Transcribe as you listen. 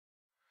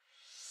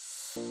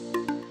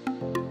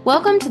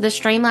Welcome to the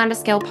Streamline to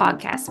Scale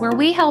podcast, where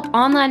we help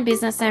online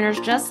business owners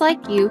just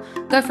like you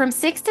go from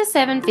 6 to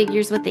 7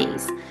 figures with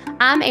ease.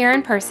 I'm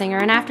Erin,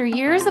 and after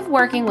years of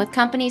working with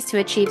companies to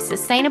achieve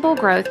sustainable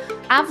growth,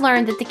 I've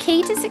learned that the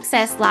key to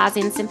success lies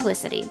in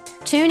simplicity.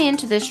 Tune in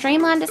to the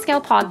Streamline to Scale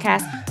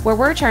podcast, where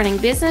we're turning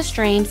business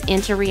dreams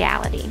into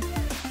reality.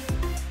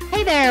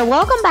 Hey there,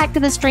 welcome back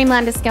to the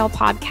Streamline to Scale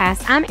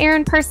podcast. I'm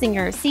Erin,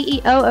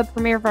 CEO of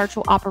Premier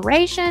Virtual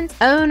Operations,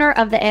 owner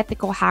of the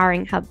Ethical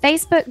Hiring Hub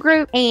Facebook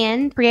group,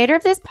 and creator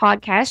of this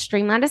podcast,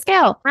 Streamline to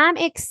Scale. I'm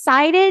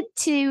excited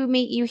to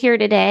meet you here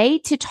today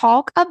to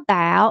talk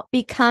about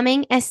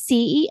becoming a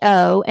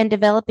CEO and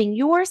developing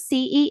your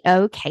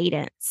CEO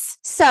cadence.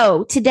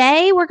 So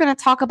today we're going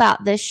to talk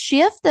about the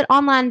shift that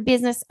online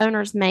business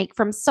owners make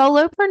from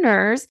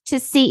solopreneurs to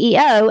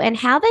CEO and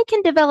how they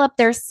can develop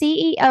their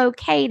CEO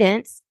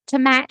cadence to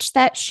match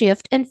that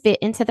shift and fit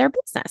into their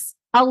business.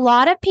 A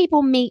lot of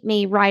people meet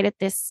me right at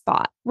this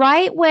spot,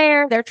 right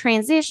where they're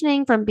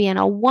transitioning from being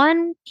a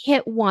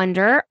one-hit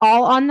wonder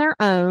all on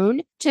their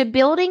own to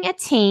building a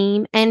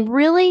team and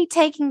really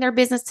taking their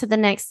business to the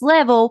next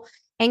level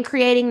and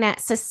creating that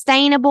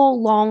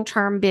sustainable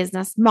long-term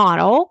business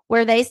model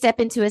where they step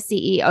into a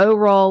CEO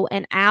role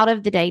and out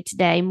of the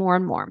day-to-day more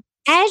and more.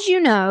 As you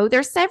know,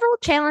 there's several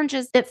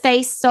challenges that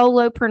face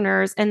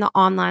solopreneurs in the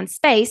online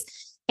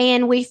space.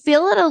 And we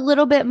feel it a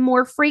little bit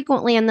more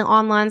frequently in the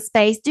online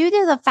space due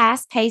to the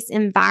fast-paced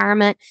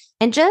environment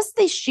and just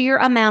the sheer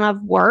amount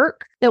of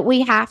work that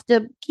we have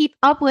to keep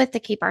up with to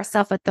keep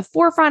ourselves at the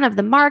forefront of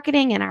the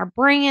marketing and our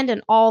brand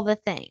and all the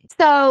things.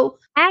 So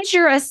as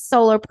you're a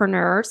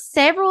solopreneur,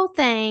 several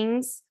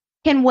things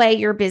can weigh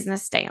your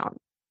business down.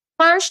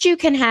 First, you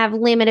can have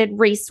limited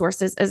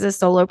resources as a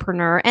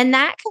solopreneur, and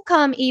that can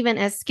come even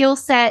as skill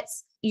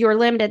sets, your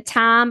limited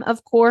time,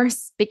 of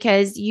course,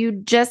 because you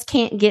just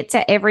can't get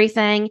to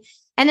everything.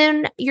 And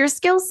then your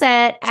skill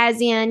set,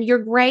 as in you're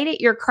great at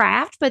your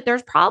craft, but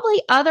there's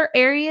probably other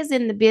areas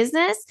in the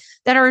business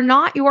that are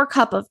not your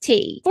cup of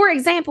tea. For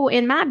example,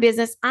 in my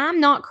business, I'm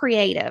not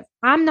creative.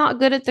 I'm not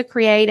good at the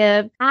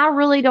creative. I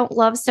really don't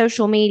love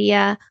social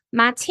media.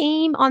 My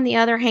team, on the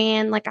other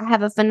hand, I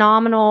have a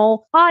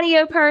phenomenal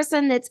audio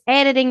person that's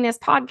editing this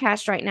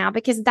podcast right now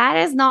because that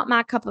is not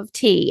my cup of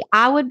tea.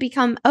 I would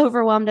become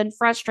overwhelmed and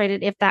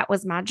frustrated if that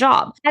was my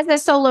job. As a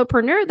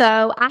solopreneur,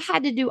 though, I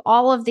had to do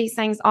all of these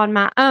things on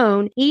my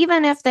own.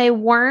 Even if they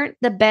weren't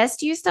the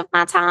best use of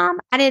my time,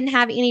 I didn't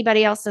have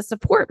anybody else to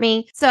support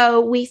me. So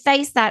we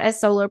face that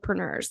as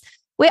solopreneurs.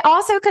 We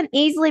also can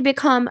easily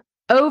become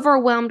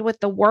overwhelmed with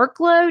the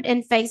workload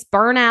and face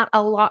burnout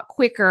a lot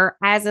quicker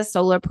as a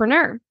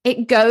solopreneur.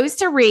 It goes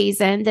to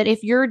reason that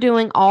if you're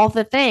doing all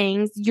the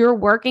things, you're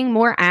working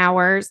more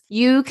hours,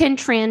 you can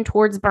trend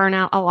towards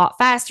burnout a lot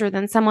faster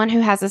than someone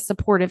who has a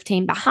supportive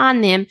team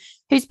behind them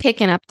who's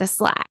picking up the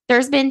slack.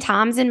 There's been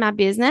times in my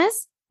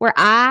business where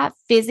I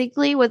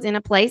physically was in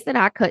a place that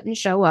I couldn't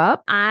show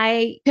up.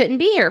 I couldn't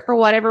be here for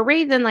whatever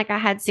reason. I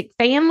had sick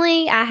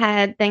family. I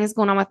had things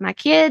going on with my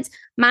kids.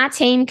 My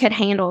team could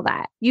handle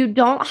that. You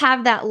don't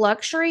have that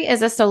luxury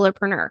as a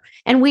solopreneur.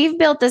 And we've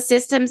built the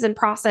systems and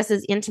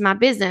processes into my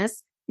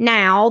business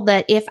now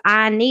that if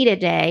I need a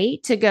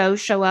day to go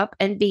show up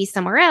and be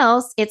somewhere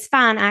else, it's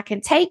fine. I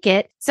can take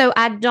it. So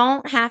I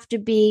don't have to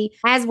be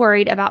as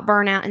worried about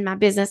burnout in my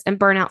business and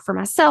burnout for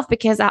myself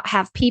because I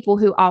have people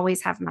who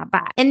always have my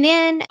back. And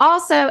then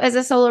also as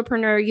a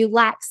solopreneur, you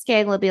lack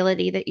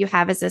scalability that you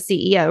have as a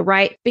CEO,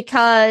 right?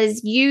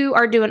 Because you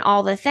are doing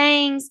all the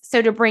things.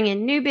 So to bring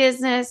in new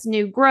business,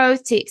 new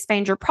growth, to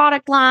expand your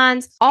product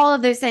lines, all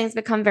of those things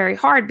become very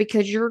hard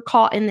because you're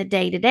caught in the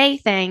day-to-day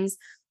things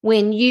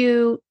when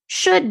you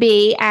should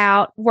be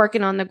out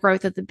working on the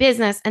growth of the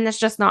business, and that's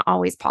just not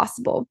always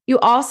possible. You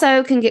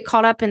also can get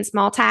caught up in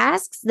small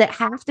tasks that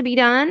have to be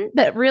done,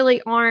 but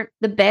really aren't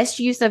the best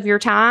use of your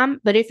time.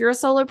 But if you're a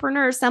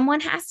solopreneur, someone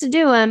has to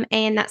do them,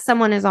 and that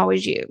someone is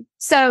always you.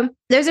 So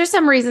those are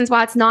some reasons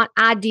why it's not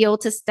ideal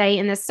to stay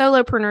in the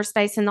solopreneur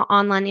space in the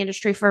online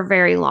industry for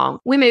very long.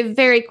 We move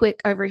very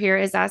quick over here,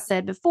 as I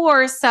said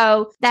before.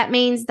 So that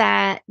means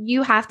that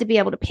you have to be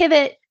able to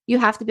pivot. You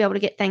have to be able to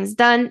get things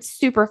done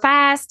super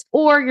fast,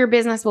 or your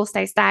business will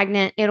stay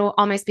stagnant. It'll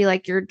almost be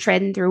like you're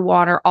treading through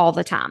water all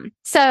the time.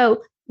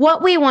 So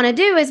what we want to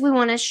do is we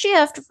want to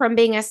shift from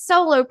being a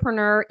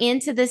solopreneur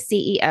into the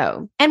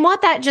CEO. And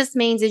what that just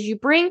means is you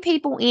bring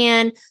people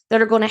in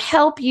that are going to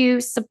help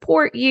you,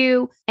 support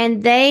you,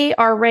 and they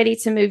are ready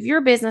to move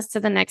your business to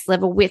the next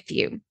level with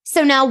you.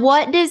 So now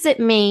what does it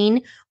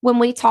mean when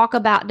we talk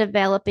about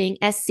developing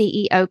a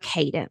CEO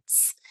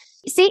cadence?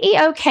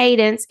 CEO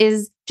cadence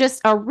is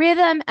just a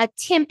rhythm, a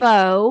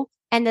tempo,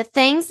 and the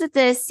things that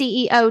the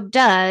CEO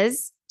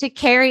does to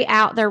carry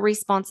out their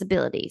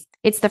responsibilities.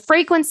 It's the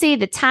frequency,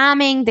 the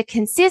timing, the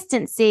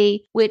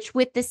consistency, which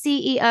with the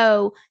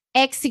CEO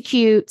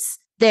executes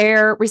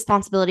their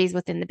responsibilities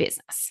within the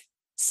business.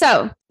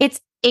 So it's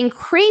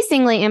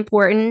increasingly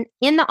important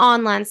in the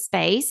online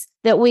space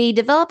that we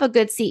develop a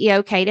good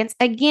CEO cadence,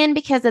 again,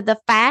 because of the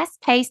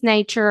fast-paced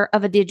nature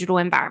of a digital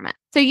environment.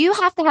 So you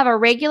have to have a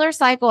regular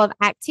cycle of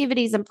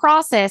activities and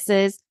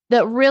processes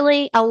that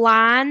really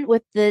align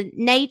with the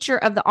nature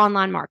of the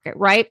online market,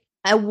 right?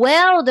 A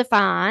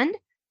well-defined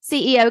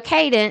CEO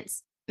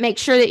cadence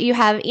makes sure that you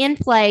have in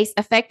place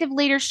effective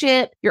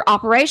leadership, your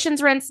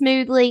operations run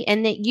smoothly,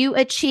 and that you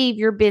achieve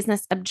your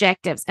business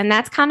objectives. And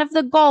that's kind of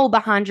the goal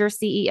behind your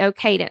CEO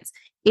cadence.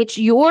 It's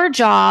your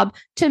job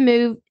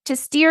to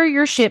steer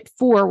your ship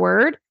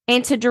forward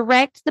and to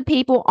direct the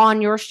people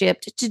on your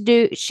ship to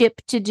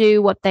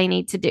do what they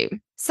need to do.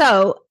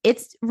 So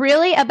it's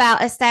really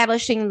about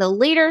establishing the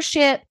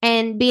leadership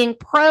and being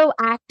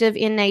proactive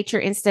in nature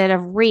instead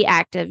of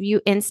reactive. You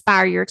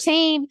inspire your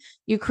team,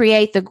 you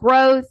create the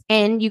growth,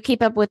 and you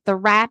keep up with the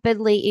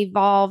rapidly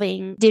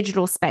evolving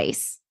digital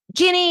space.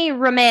 Jenny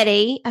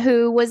Rometty,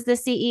 who was the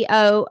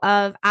CEO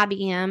of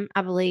IBM,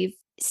 I believe,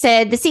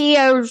 said the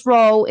CEO's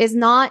role is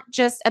not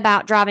just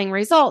about driving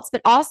results,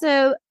 but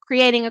also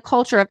creating a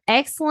culture of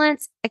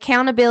excellence,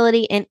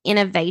 accountability, and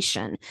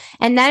innovation.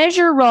 And that is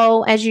your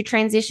role as you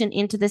transition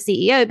into the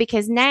CEO,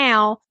 because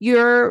now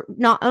you're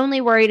not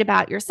only worried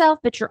about yourself,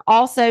 but you're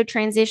also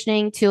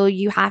transitioning till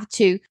you have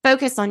to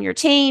focus on your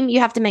team. You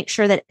have to make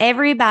sure that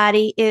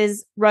everybody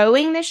is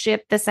rowing the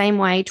ship the same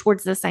way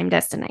towards the same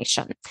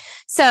destination.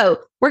 So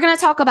we're going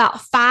to talk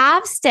about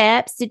 5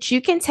 steps that you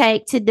can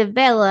take to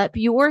develop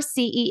your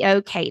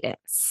CEO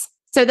cadence.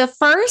 So the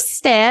first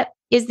step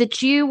is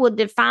that you will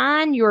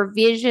define your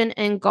vision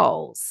and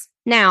goals.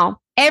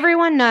 Now,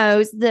 everyone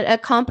knows that a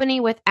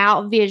company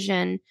without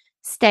vision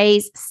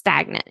stays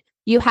stagnant.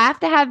 You have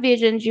to have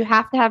visions. You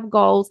have to have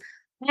goals.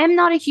 I'm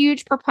not a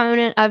huge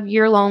proponent of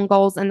year-long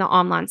goals in the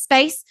online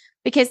space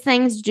because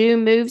things do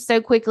move so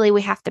quickly.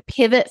 We have to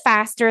pivot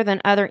faster than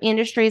other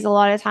industries a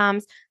lot of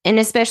times, and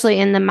especially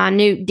in the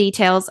minute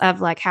details of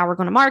like how we're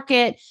going to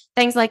market,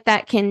 things like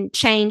that can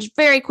change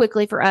very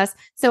quickly for us.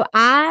 So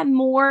I'm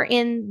more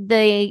in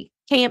the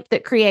camp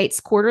that creates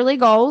quarterly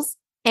goals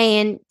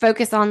and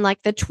focus on like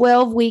the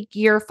 12-week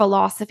year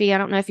philosophy. I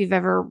don't know if you've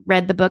ever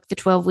read the book, The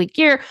 12-Week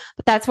Year,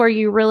 but that's where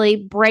you really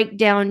break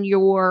down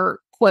your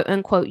quote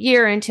unquote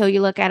year until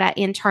you look at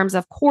it in terms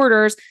of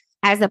quarters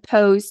as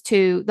opposed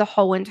to the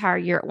whole entire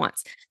year at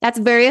once. That's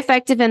very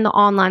effective in the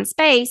online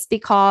space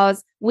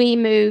because we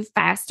move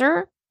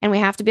faster and we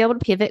have to be able to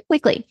pivot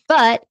quickly.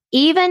 But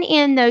even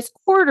in those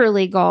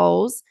quarterly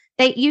goals,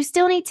 you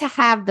still need to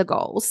have the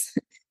goals.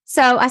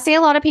 So I see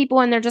a lot of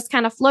people and they're just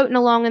kind of floating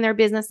along in their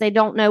business. They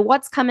don't know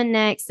what's coming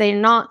next. They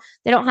don't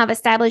have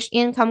established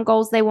income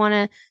goals they want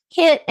to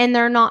hit, and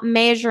they're not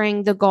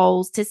measuring the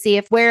goals to see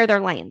where they're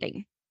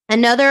landing.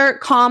 Another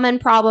common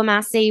problem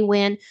I see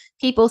when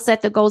people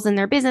set the goals in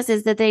their business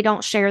is that they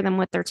don't share them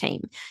with their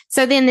team.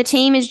 So then the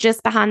team is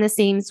just behind the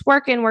scenes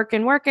working,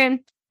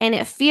 and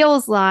it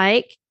feels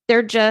like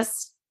they're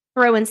just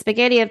throwing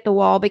spaghetti at the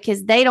wall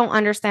because they don't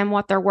understand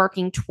what they're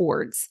working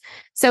towards.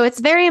 So it's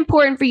very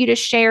important for you to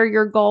share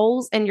your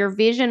goals and your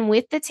vision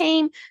with the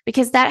team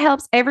because that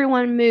helps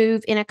everyone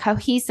move in a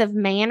cohesive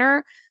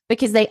manner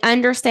because they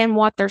understand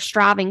what they're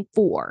striving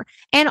for.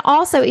 And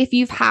also, if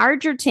you've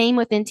hired your team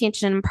with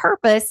intention and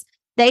purpose,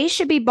 they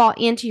should be bought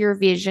into your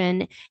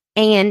vision,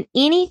 and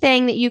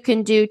anything that you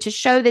can do to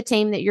show the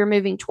team that you're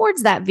moving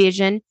towards that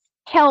vision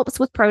helps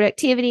with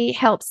productivity,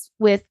 helps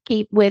with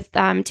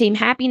team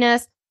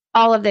happiness,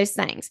 all of those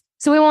things.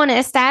 So we want to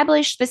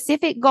establish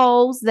specific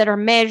goals that are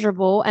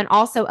measurable and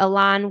also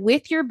align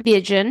with your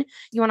vision.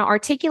 You want to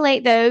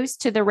articulate those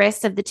to the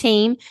rest of the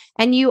team.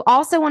 And you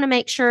also want to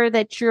make sure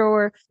that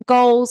your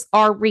goals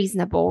are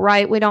reasonable,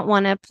 right? We don't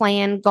want to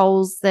plan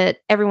goals that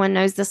everyone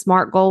knows, the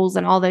SMART goals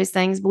and all those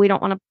things, but we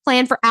don't want to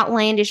plan for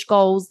outlandish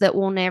goals that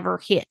we'll never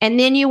hit. And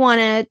then you want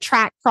to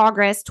track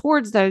progress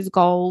towards those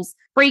goals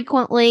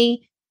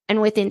frequently and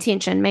with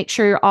intention. Make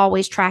sure you're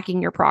always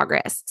tracking your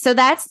progress. So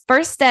that's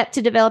first step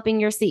to developing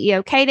your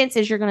CEO cadence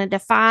is you're going to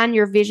define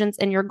your visions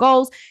and your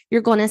goals. You're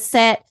going to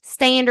set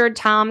standard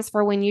times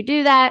for when you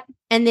do that.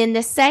 And then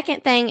the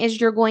second thing is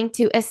you're going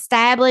to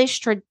establish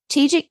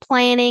strategic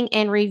planning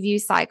and review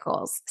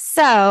cycles.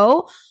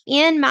 So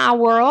in my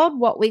world,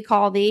 what we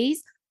call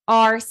these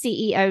are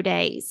CEO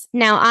days.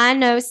 Now, I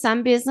know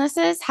some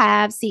businesses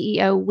have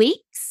CEO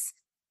weeks.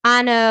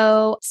 I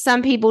know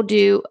some people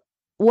do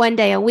one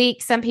day a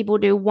week. Some people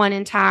do one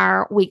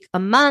entire week a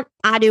month.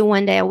 I do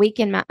one day a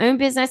week in my own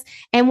business.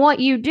 And what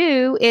you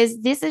do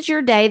is this is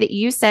your day that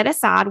you set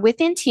aside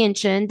with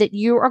intention that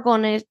you are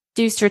going to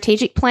do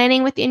strategic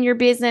planning within your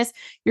business.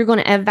 You're going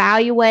to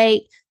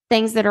evaluate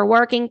things that are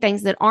working,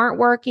 things that aren't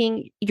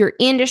working, your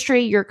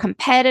industry, your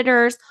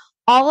competitors,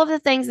 all of the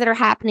things that are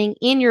happening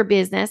in your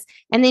business.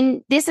 And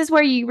then this is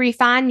where you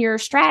refine your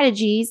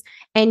strategies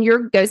and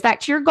goes back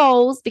to your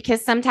goals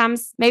because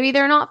sometimes maybe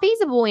they're not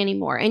feasible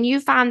anymore. And you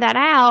find that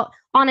out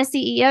on a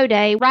CEO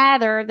day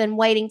rather than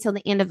waiting till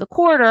the end of the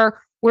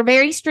quarter. We're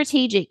very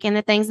strategic in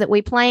the things that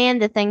we plan,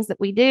 the things that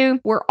we do.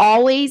 We're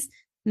always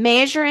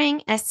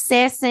measuring,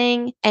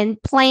 assessing, and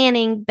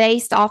planning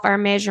based off our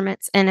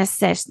measurements and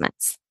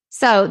assessments.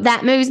 So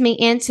that moves me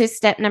into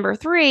step number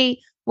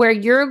 3, where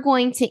you're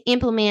going to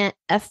implement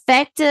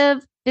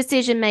effective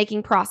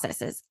decision-making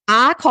processes.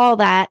 I call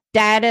that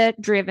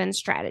data-driven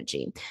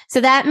strategy.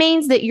 So that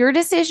means that your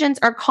decisions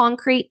are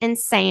concrete and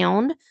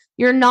sound.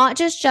 You're not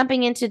just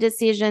jumping into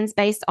decisions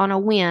based on a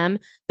whim,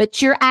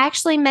 but you're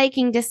actually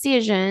making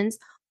decisions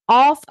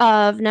off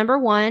of, number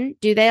one,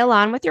 do they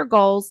align with your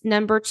goals?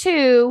 Number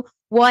two,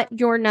 what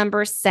your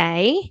numbers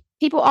say.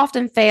 People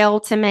often fail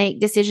to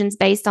make decisions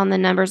based on the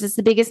numbers. It's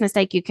the biggest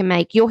mistake you can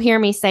make. You'll hear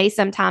me say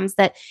sometimes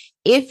that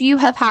if you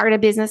have hired a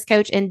business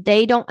coach and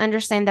they don't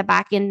understand the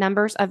back end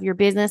numbers of your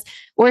business,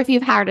 or if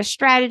you've hired a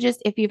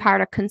strategist, if you've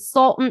hired a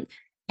consultant,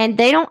 and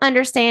they don't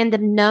understand the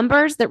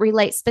numbers that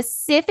relate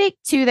specific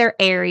to their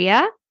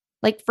area.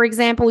 Like, for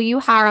example, you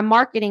hire a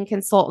marketing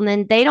consultant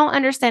and they don't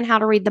understand how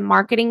to read the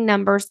marketing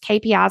numbers,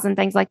 KPIs, and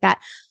things like that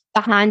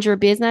behind your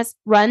business,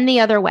 run the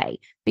other way,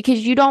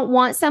 because you don't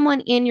want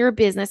someone in your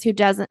business who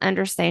doesn't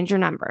understand your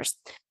numbers.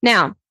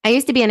 Now, I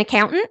used to be an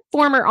accountant,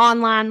 former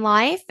online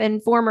life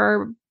and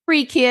former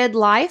pre-kid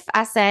life.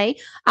 I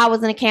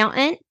was an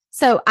accountant.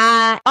 So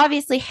I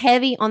obviously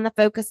heavy on the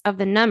focus of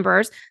the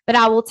numbers, but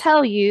I will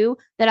tell you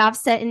that I've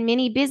sat in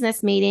many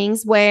business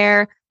meetings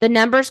where the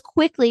numbers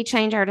quickly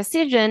change our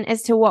decision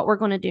as to what we're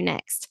going to do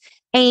next.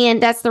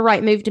 And that's the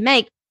right move to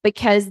make,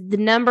 because the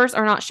numbers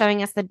are not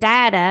showing us the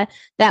data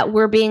that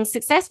we're being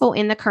successful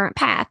in the current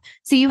path.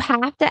 So you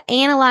have to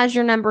analyze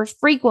your numbers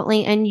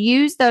frequently and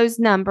use those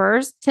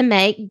numbers to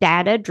make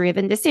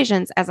data-driven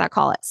decisions, as I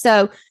call it.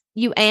 So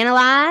you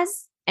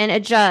analyze and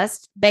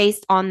adjust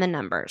based on the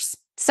numbers.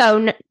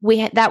 So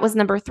that was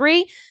number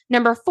 3.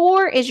 Number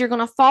 4 is you're going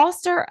to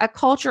foster a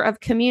culture of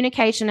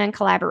communication and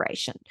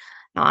collaboration.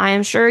 Now, I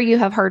am sure you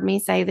have heard me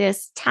say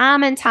this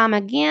time and time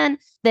again,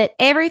 that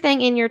everything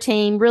in your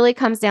team really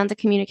comes down to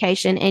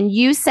communication, and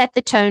you set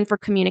the tone for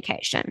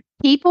communication.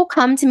 People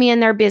come to me in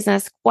their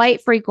business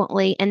quite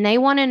frequently, and they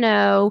want to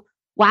know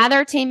why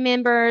their team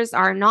members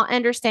are not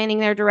understanding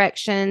their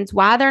directions,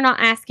 why they're not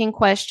asking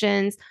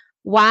questions,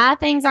 why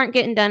things aren't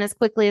getting done as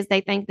quickly as they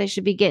think they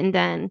should be getting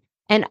done.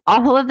 And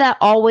all of that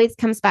always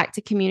comes back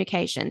to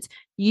communications.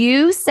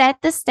 You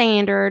set the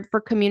standard for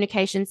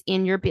communications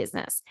in your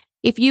business.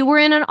 If you were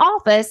in an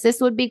office,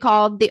 this would be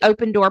called the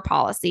open door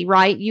policy,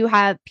 right?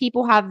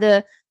 People have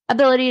the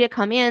ability to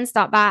come in,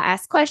 stop by,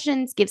 ask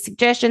questions, give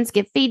suggestions,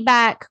 give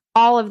feedback,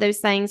 all of those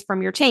things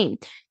from your team.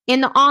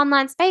 In the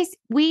online space,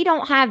 we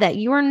don't have that.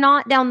 You are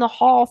not down the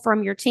hall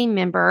from your team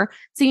member.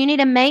 So you need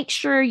to make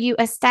sure you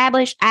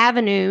establish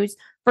avenues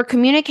for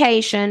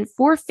communication,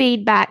 for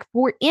feedback,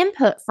 for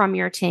input from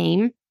your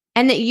team,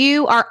 and that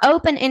you are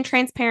open and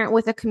transparent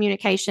with the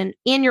communication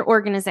in your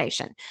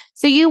organization.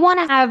 So you want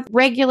to have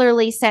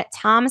regularly set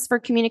times for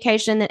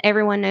communication that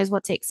everyone knows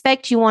what to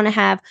expect. You want to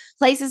have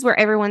places where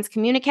everyone's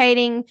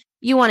communicating.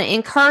 You want to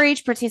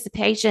encourage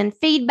participation,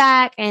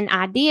 feedback, and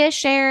idea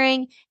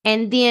sharing.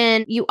 And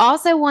then you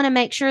also want to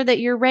make sure that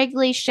you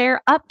regularly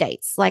share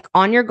updates, like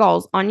on your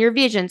goals, on your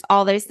visions,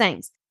 all those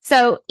things.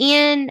 So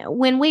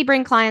when we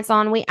bring clients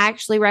on, we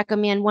actually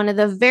recommend one of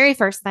the very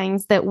first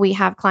things that we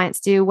have clients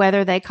do,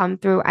 whether they come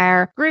through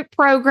our group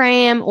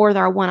program or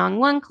they're a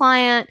one-on-one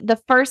client. The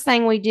first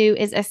thing we do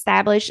is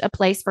establish a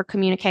place for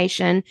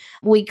communication.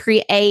 We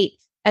create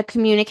a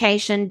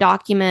communication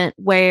document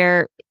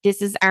where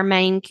this is our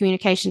main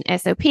communication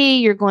SOP.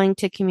 You're going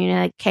to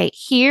communicate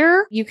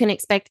here. You can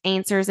expect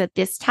answers at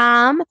this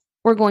time.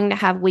 We're going to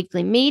have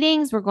weekly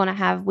meetings. We're going to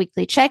have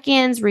weekly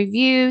check-ins,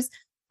 reviews.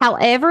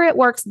 However it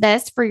works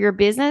best for your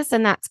business,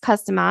 and that's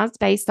customized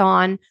based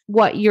on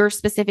what your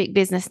specific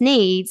business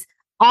needs.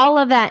 All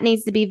of that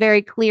needs to be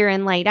very clear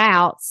and laid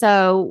out.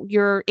 So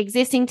your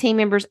existing team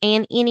members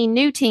and any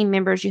new team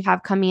members you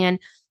have come in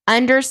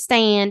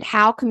understand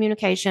how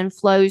communication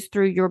flows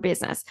through your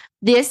business.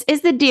 This is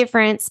the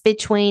difference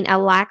between a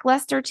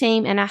lackluster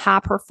team and a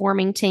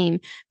high-performing team,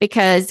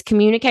 because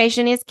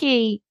communication is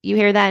key. You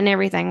hear that in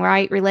everything,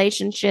 right?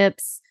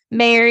 Relationships,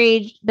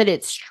 marriage, but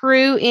it's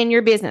true in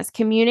your business.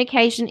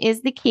 Communication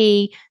is the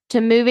key to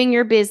moving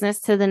your business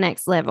to the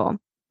next level.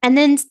 And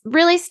then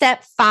really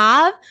step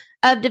 5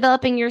 of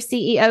developing your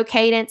CEO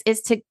cadence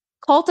is to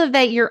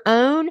cultivate your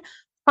own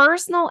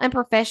personal and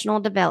professional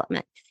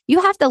development.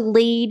 You have to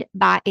lead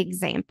by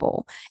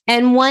example.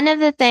 And one of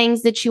the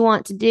things that you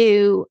want to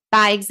do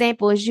by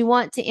example is you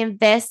want to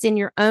invest in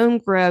your own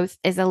growth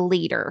as a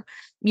leader.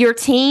 Your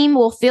team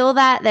will feel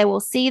that. They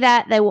will see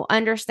that. They will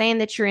understand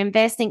that you're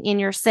investing in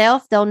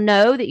yourself. They'll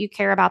know that you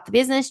care about the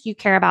business. You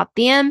care about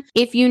them.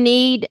 If you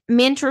need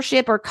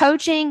mentorship or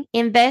coaching,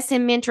 invest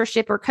in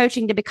mentorship or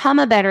coaching to become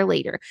a better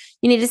leader.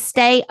 You need to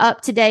stay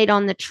up to date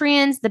on the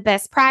trends, the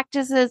best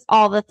practices,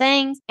 all the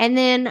things. And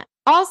then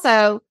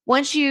also,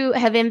 once you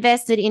have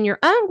invested in your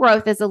own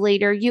growth as a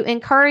leader, you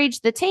encourage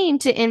the team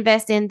to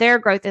invest in their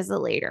growth as a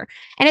leader.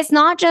 And it's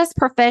not just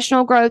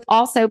professional growth,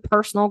 also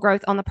personal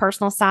growth on the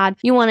personal side.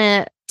 You want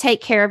to take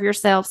care of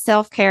yourself,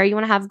 self-care. You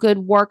want to have good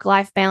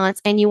work-life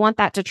balance, and you want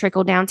that to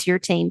trickle down to your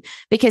team,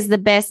 because the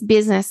best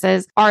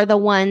businesses are the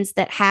ones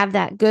that have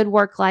that good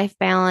work-life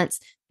balance.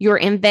 You're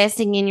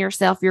investing in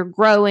yourself, you're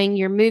growing,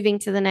 you're moving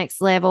to the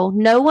next level.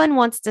 No one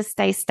wants to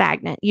stay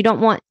stagnant. You don't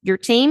want your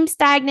team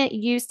stagnant,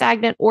 you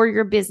stagnant, or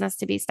your business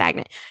to be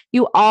stagnant.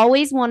 You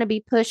always want to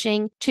be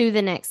pushing to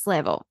the next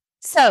level.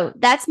 So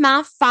that's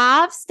my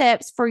 5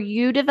 steps for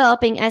you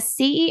developing a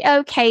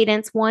CEO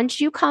cadence once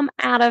you come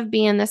out of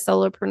being the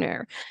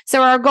solopreneur.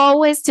 So our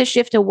goal is to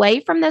shift away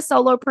from the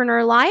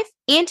solopreneur life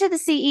into the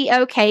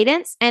CEO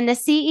cadence. And the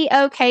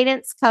CEO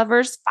cadence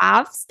covers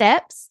 5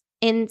 steps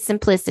in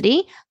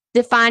simplicity.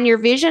 Define your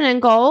vision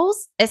and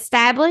goals,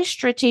 establish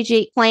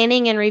strategic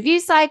planning and review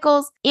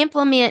cycles,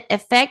 implement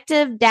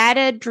effective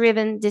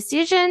data-driven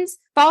decisions,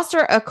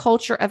 foster a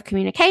culture of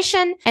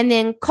communication, and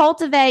then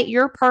cultivate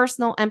your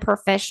personal and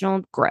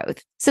professional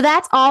growth. So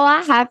that's all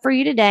I have for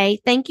you today.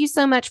 Thank you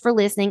so much for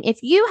listening. If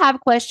you have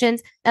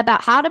questions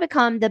about how to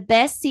become the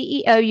best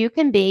CEO you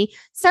can be,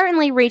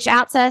 certainly reach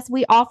out to us.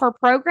 We offer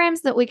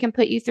programs that we can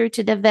put you through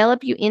to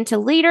develop you into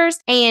leaders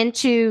and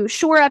to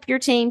shore up your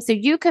team so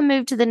you can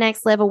move to the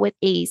next level with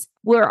ease.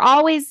 We're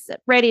always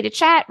ready to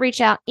chat,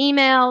 reach out,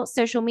 email,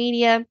 social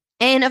media.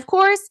 And of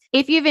course,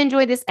 if you've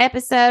enjoyed this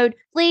episode,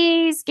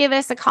 please give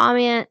us a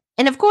comment.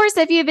 And of course,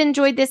 if you've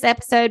enjoyed this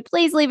episode,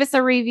 please leave us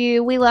a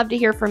review. We love to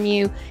hear from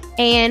you,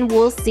 and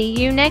we'll see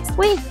you next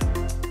week.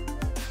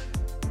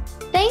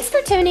 Thanks for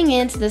tuning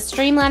in to the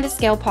Streamline to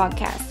Scale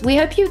podcast. We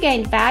hope you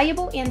gained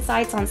valuable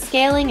insights on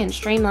scaling and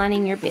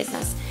streamlining your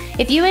business.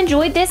 If you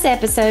enjoyed this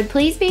episode,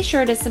 please be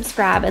sure to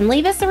subscribe and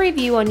leave us a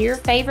review on your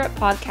favorite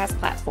podcast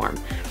platform.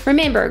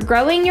 Remember,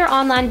 growing your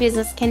online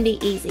business can be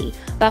easy.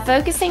 By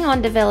focusing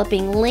on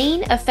developing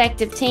lean,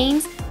 effective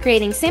teams,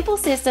 creating simple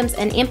systems,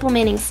 and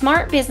implementing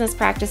smart business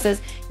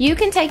practices, you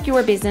can take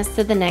your business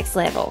to the next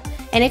level.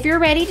 And if you're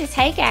ready to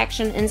take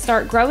action and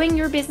start growing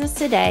your business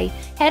today,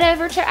 head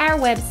over to our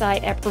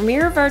website at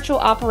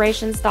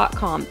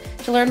premiervirtualoperations.com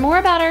to learn more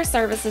about our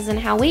services and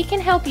how we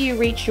can help you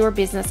reach your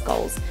business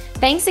goals.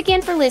 Thanks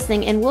again for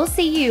listening, and we'll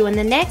see you in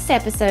the next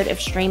episode of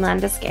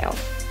Streamline to Scale.